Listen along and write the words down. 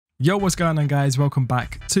Yo, what's going on guys? Welcome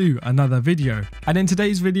back to another video. And in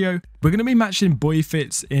today's video, we're going to be matching boy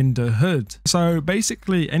fits in DaHood. So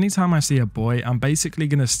basically, anytime I see a boy, I'm basically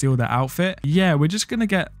going to steal their outfit. Yeah, we're just going to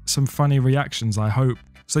get some funny reactions, I hope.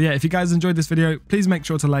 So yeah, if you guys enjoyed this video, please make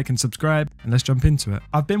sure to like and subscribe and let's jump into it.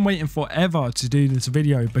 I've been waiting forever to do this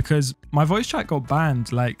video because my voice chat got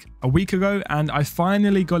banned like a week ago and I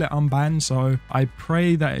finally got it unbanned. So I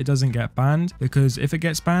pray that it doesn't get banned because if it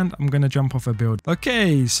gets banned, I'm going to jump off a build.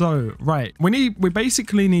 Okay, so right. We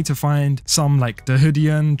basically need to find some like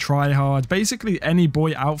DaHoodian, tryhard, basically any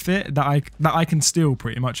boy outfit that I can steal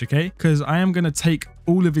pretty much, okay? Because I am going to take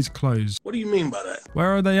all of his clothes. What do you mean by that?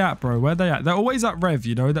 Where are they at, bro? Where are they at? They're always at Rev,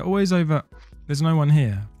 you know? They're always over... There's no one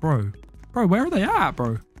here. Bro, where are they at,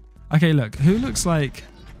 bro? Okay, look. Who looks like...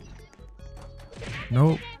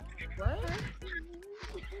 Nope.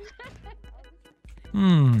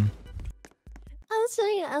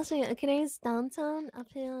 I'll show you. Can I use downtown,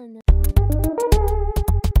 uphill, and...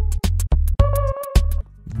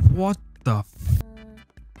 What the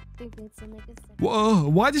Whoa,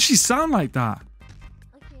 why does she sound like that?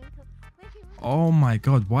 Oh my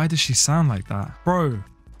god, why does she sound like that? Bro.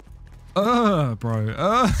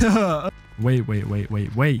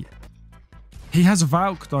 Wait. He has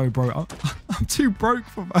Valk though, bro. I'm too broke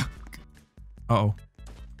for Valk. Uh-oh.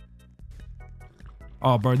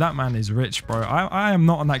 Oh, bro, that man is rich, bro. I am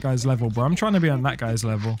not on that guy's level, bro. I'm trying to be on that guy's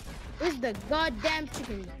level. Where's the goddamn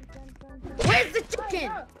chicken? Where's the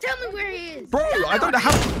chicken? Tell me where he is.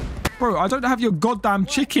 Bro, I don't have your goddamn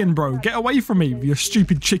chicken, bro. Get away from me with your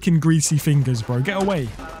stupid chicken greasy fingers, bro. Get away.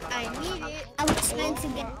 I need it. I was trying to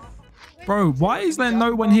get... Bro, why is there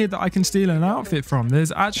no one here that I can steal an outfit from?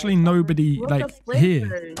 There's actually nobody, like,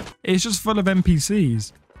 here. It's just full of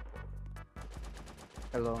NPCs.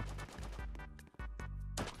 Hello.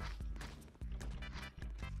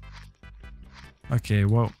 Okay,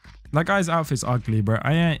 well, that guy's outfit's ugly, bro.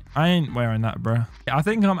 I ain't wearing that, bro. I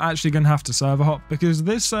think I'm actually gonna have to server hop because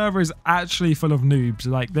this server is actually full of noobs.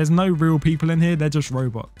 Like, there's no real people in here. They're just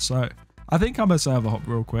robots. So I think I'm a server hop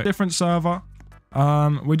real quick. Different server.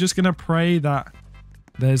 We're just gonna pray that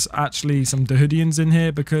there's actually some DaHoodians in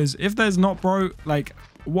here because if there's not, bro, like,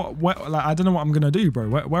 what, like, I don't know what I'm gonna do, bro.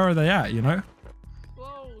 Where are they at, you know?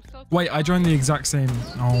 Whoa, wait, I joined the exact same.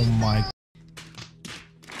 Oh my.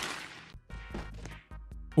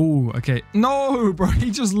 Oh, okay. No, bro, he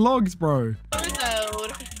just logged, bro.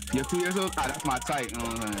 You're 2 years old? Ah, that's my type.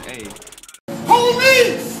 Hey.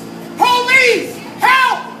 Police! Police!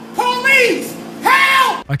 Help! Police!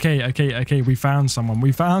 Help! Okay. We found someone.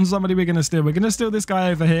 We found somebody we're gonna steal. We're gonna steal this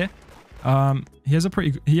guy over here. He has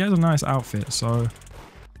a nice outfit, so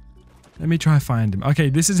let me try find him. Okay,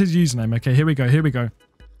 this is his username. Okay, here we go.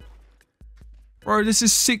 Bro, this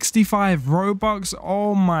is 65 Robux.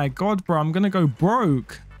 Oh my god, bro. I'm gonna go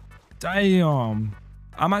broke. Damn.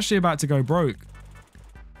 I'm actually about to go broke.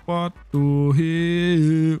 What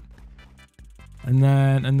the hell? And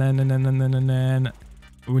then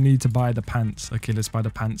we need to buy the pants. Okay, let's buy the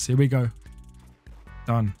pants. Here we go.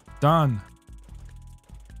 Done.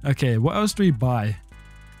 Okay, what else do we buy?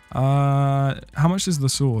 How much is the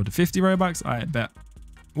sword? 50 Robux? I bet.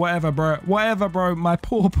 Whatever, bro. My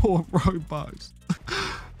poor Robux.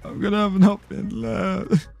 I'm gonna have nothing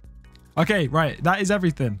left. Okay, right. That is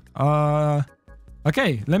everything.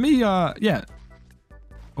 Okay, let me, yeah.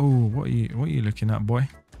 Oh, what are you looking at, boy?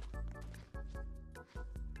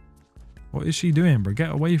 What is she doing, bro?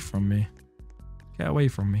 Get away from me.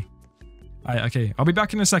 Okay, I'll be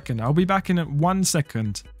back in a second. I'll be back in 1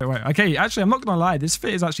 second. Wait. Okay, actually, I'm not gonna lie. This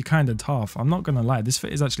fit is actually kind of tough. I'm not gonna lie. This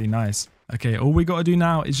fit is actually nice. Okay, all we gotta do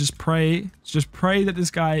now is just pray. Just pray that this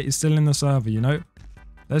guy is still in the server, you know?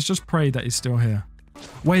 Let's just pray that he's still here.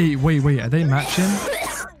 Wait. Are they matching?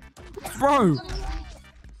 Bro!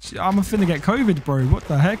 I'm finna get COVID, bro. What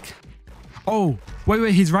the heck? Oh,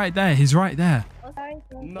 wait. He's right there.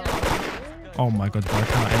 No. Oh my god, bro. I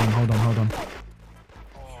can't aim. Hold on.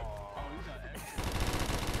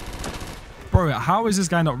 Bro, how is this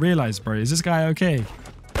guy not realized, bro? Is this guy okay?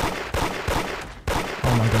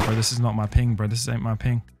 Oh my god, bro. This is not my ping, bro. This ain't my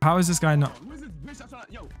ping. How is this guy not... Who is this bitch?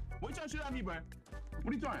 Yo, what you trying to shoot at me, bro?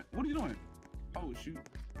 What are you doing? Oh, shoot.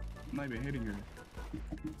 I'm not even hitting her.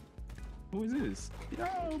 Who is this?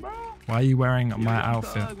 Yo, bro. Why are you wearing my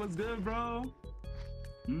outfit? Thug, what's good, bro?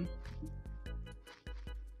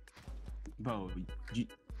 Bro,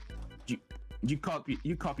 you copied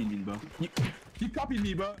me, bro. You copied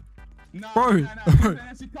me, bro. Nah, bro.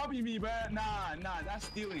 Nah, she copied me, bro. Nah, that's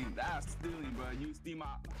stealing. Bro. You steal my...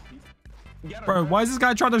 Bro, why is this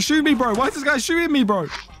guy trying to shoot me, bro? Why is this guy shooting me, bro?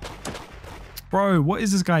 Bro, what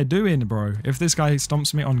is this guy doing, bro? If this guy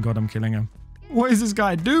stomps me, on God, I'm killing him. What is this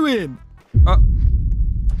guy doing?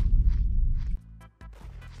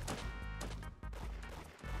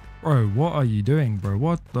 Bro, what are you doing, bro?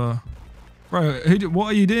 What the? Bro, what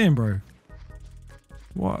are you doing, bro?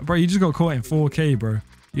 What? Bro, you just got caught in 4K, bro.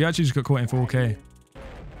 You actually just got caught in 4K.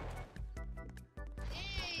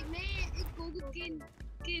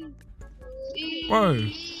 Bro,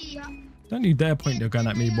 don't you dare point your gun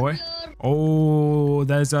at me, boy. Oh,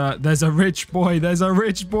 there's a rich boy. There's a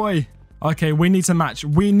rich boy. Okay, we need to match.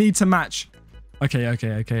 We need to match. Okay.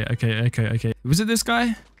 Was it this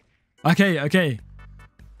guy?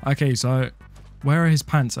 Okay, so where are his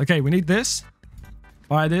pants? Okay, we need this.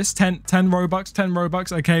 Buy this. 10 Robux, 10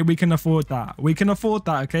 Robux. Okay, we can afford that. We can afford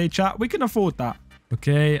that, okay, chat? We can afford that.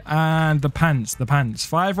 Okay, and the pants.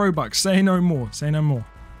 5 Robux. Say no more. Say no more.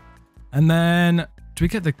 And then, do we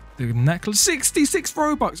get the necklace? 66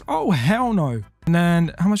 Robux. Oh, hell no. And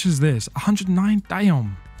then, how much is this? 109?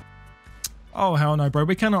 Damn. Oh, hell no, bro.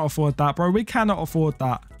 We cannot afford that, bro. We cannot afford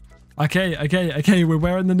that. Okay. We're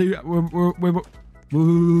wearing the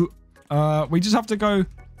new... we just have to go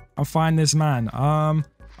and find this man. I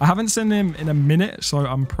haven't seen him in a minute, so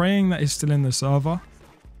I'm praying that he's still in the server.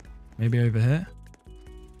 Maybe over here.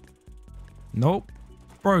 Nope.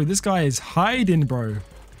 Bro, this guy is hiding, bro.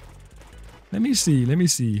 Let me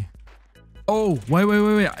see. Oh,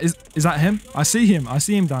 wait. Is that him? I see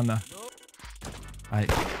him down there.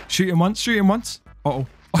 Alright. Shoot him once. Uh-oh.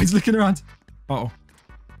 Oh, he's looking around. Uh-oh.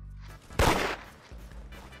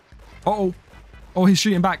 Oh, he's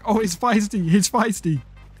shooting back. Oh, he's feisty.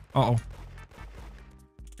 Uh-oh.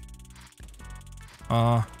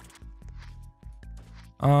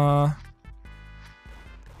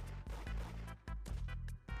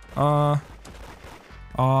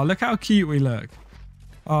 Oh, look how cute we look.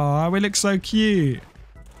 Oh, we look so cute.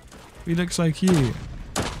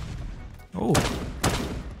 Oh.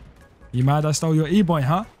 You mad I stole your E-boy,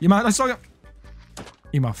 huh? You mad I stole your...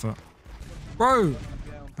 Eat my foot. Bro.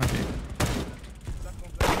 Okay.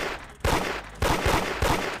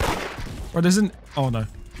 Bro, there isn't... Oh, no.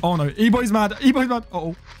 E-boy's mad.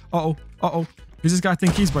 Uh-oh. Who's this guy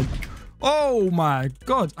think he's, bro? Oh, my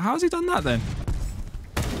God. How's he done that, then?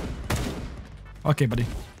 Okay, buddy.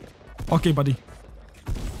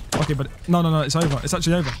 No. It's over. It's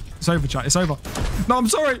actually over. It's over, chat. It's over. No, I'm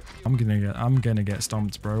sorry. I'm gonna get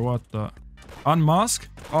stomped, bro. What the? Unmask?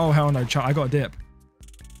 Oh, hell no, chat. I got a dip.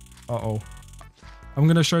 Uh-oh. I'm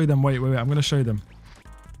gonna show them. Wait. I'm gonna show them.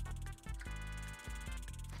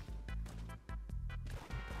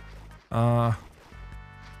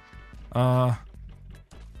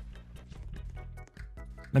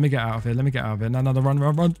 Let me get out of here. No, run.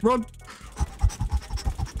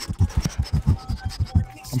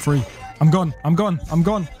 I'm free. I'm gone.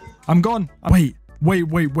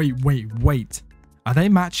 Wait. Are they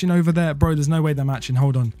matching over there? Bro, there's no way they're matching.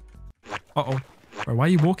 Hold on. Uh-oh. Bro, why are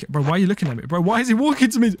you walking? Bro, why are you looking at me? Bro, why is he walking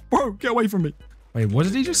to me? Bro, get away from me. Wait, what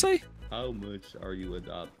did he just say? How much are you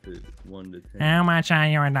adopted? 1 to 10. How much are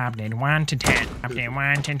you adopted? 1 to 10. Okay,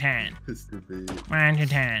 1 to 10. 1 to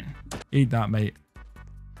 10. Eat that, mate.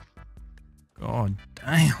 God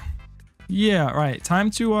damn. Yeah, right.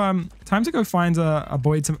 Time to go find a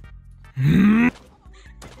boy to...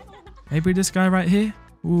 Maybe this guy right here.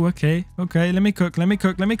 Ooh, okay. Let me cook.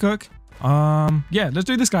 Yeah, let's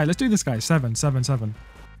do this guy. 7.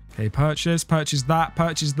 Okay, purchase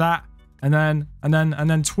that. And then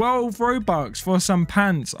 12 Robux for some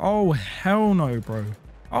pants. Oh, hell no, bro.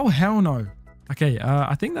 Oh, hell no. Okay,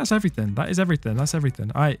 I think that's everything. That's everything.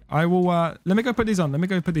 All right, I will, let me go put these on.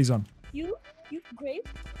 You grape?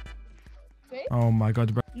 Oh my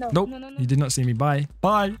God, bro. Nope. No. You did not see me. Bye.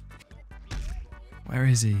 Where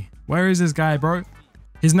is he? Where is this guy, bro?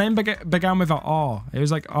 His name began with a R. It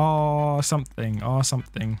was like R something.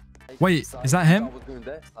 Wait, is that him?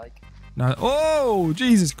 No. Oh,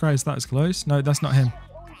 Jesus Christ, that was close. No, that's not him.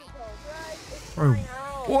 Bro.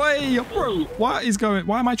 Wait, bro. Why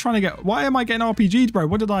am I getting RPG'd, bro?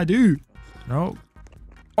 What did I do? No.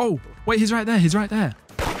 Oh, wait, he's right there.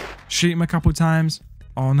 Shoot him a couple times.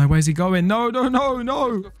 Oh no, where's he going? No.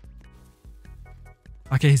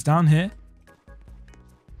 Okay, he's down here.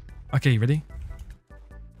 Okay, ready?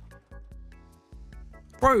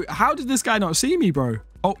 Bro, how did this guy not see me, bro?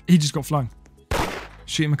 Oh, he just got flung.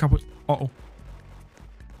 Shoot him a couple... Uh-oh.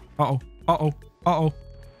 Oh.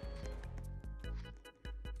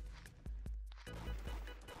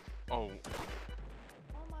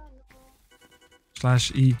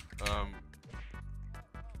 /E.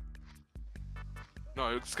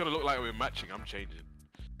 No, it's gonna look like we're matching. I'm changing.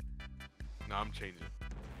 No, I'm changing.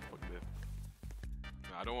 Fuck this.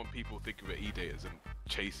 No, I don't want people thinking we're E-daters and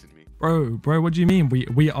chasing me. Bro, what do you mean?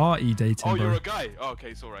 We are e-dating, Oh, bro. you're a guy. Oh, okay,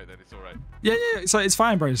 it's all right then. It's all right. Yeah. So it's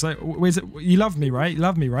fine, bro. So where's it? You love me, right? You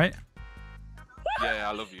love me, right? Yeah,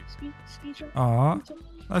 I love you. Aw,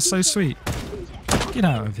 that's so sweet. Get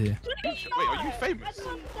out of here. Wait, are you famous?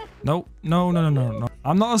 Nope. No.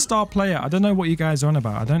 I'm not a star player. I don't know what you guys are on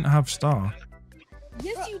about. I don't have star.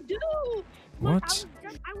 Yes, you do. What?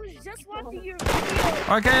 I was just watching your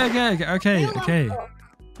video. Okay.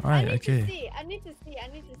 All right, okay. I need to see.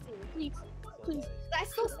 Please. I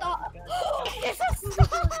saw star.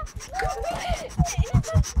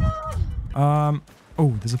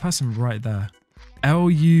 Oh, there's a person right there.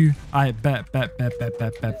 LU. I bet.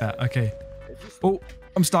 Okay. Oh,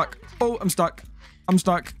 I'm stuck.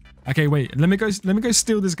 Okay, wait. Let me go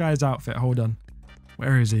steal this guy's outfit. Hold on.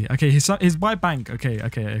 Where is he? Okay, he's by bank. Okay.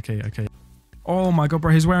 Oh my god,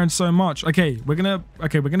 bro, he's wearing so much. Okay, we're gonna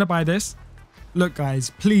buy this. Look,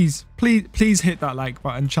 guys, please hit that like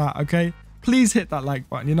button, chat. Okay, please hit that like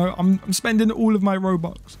button. You know, I'm spending all of my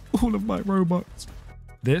Robux.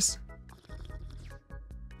 This.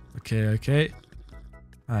 Okay.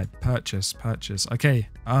 All right, purchase. Okay.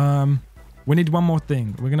 We need one more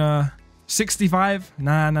thing. We're gonna 65.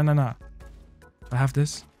 Nah. I have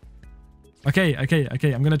this. Okay.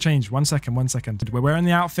 I'm gonna change. 1 second. We're wearing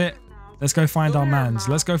the outfit. Let's go find our mans. Bro.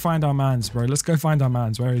 Let's go find our mans.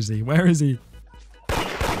 Where is he?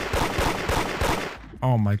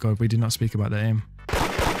 Oh my god, we do not speak about the aim.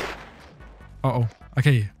 Uh-oh.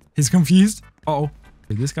 Okay, he's confused. Uh-oh.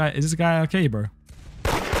 Is this guy okay, bro?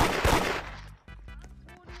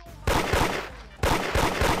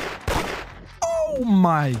 Oh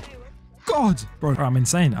my god, bro. I'm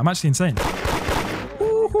insane. I'm actually insane.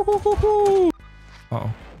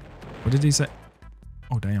 Uh-oh. What did he say?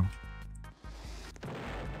 Oh, damn.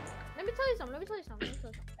 Let me tell you something.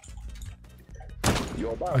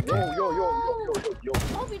 Okay.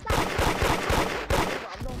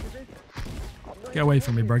 Get away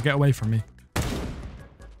from me, bro. Get away from me.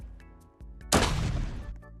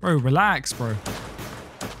 Bro, relax, bro.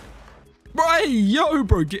 Bro, hey, yo,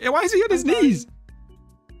 bro. Why is he on his knees?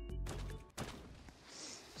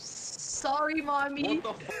 Sorry, mommy.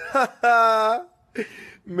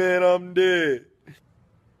 Man, I'm dead.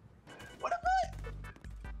 What am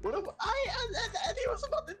I was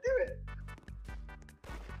about to do it.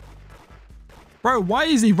 Bro, why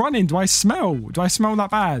is he running? Do I smell that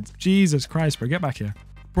bad? Jesus Christ, bro. Get back here.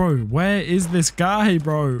 Bro, where is this guy,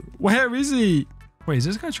 bro? Where is he? Wait, is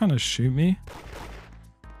this guy trying to shoot me?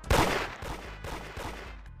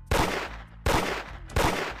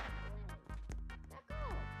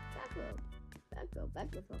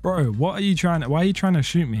 Bro, why are you trying to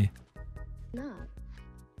shoot me? No.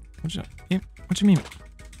 What do you mean?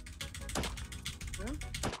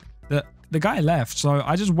 The guy left, so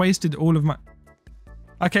I just wasted all of my...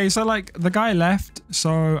 Okay, so like the guy left,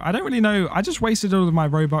 so I don't really know. I just wasted all of my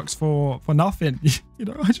Robux for nothing. You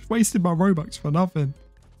know, I just wasted my Robux for nothing.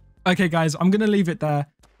 Okay, guys, I'm going to leave it there.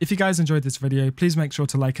 If you guys enjoyed this video, please make sure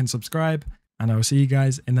to like and subscribe, and I will see you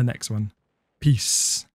guys in the next one. Peace.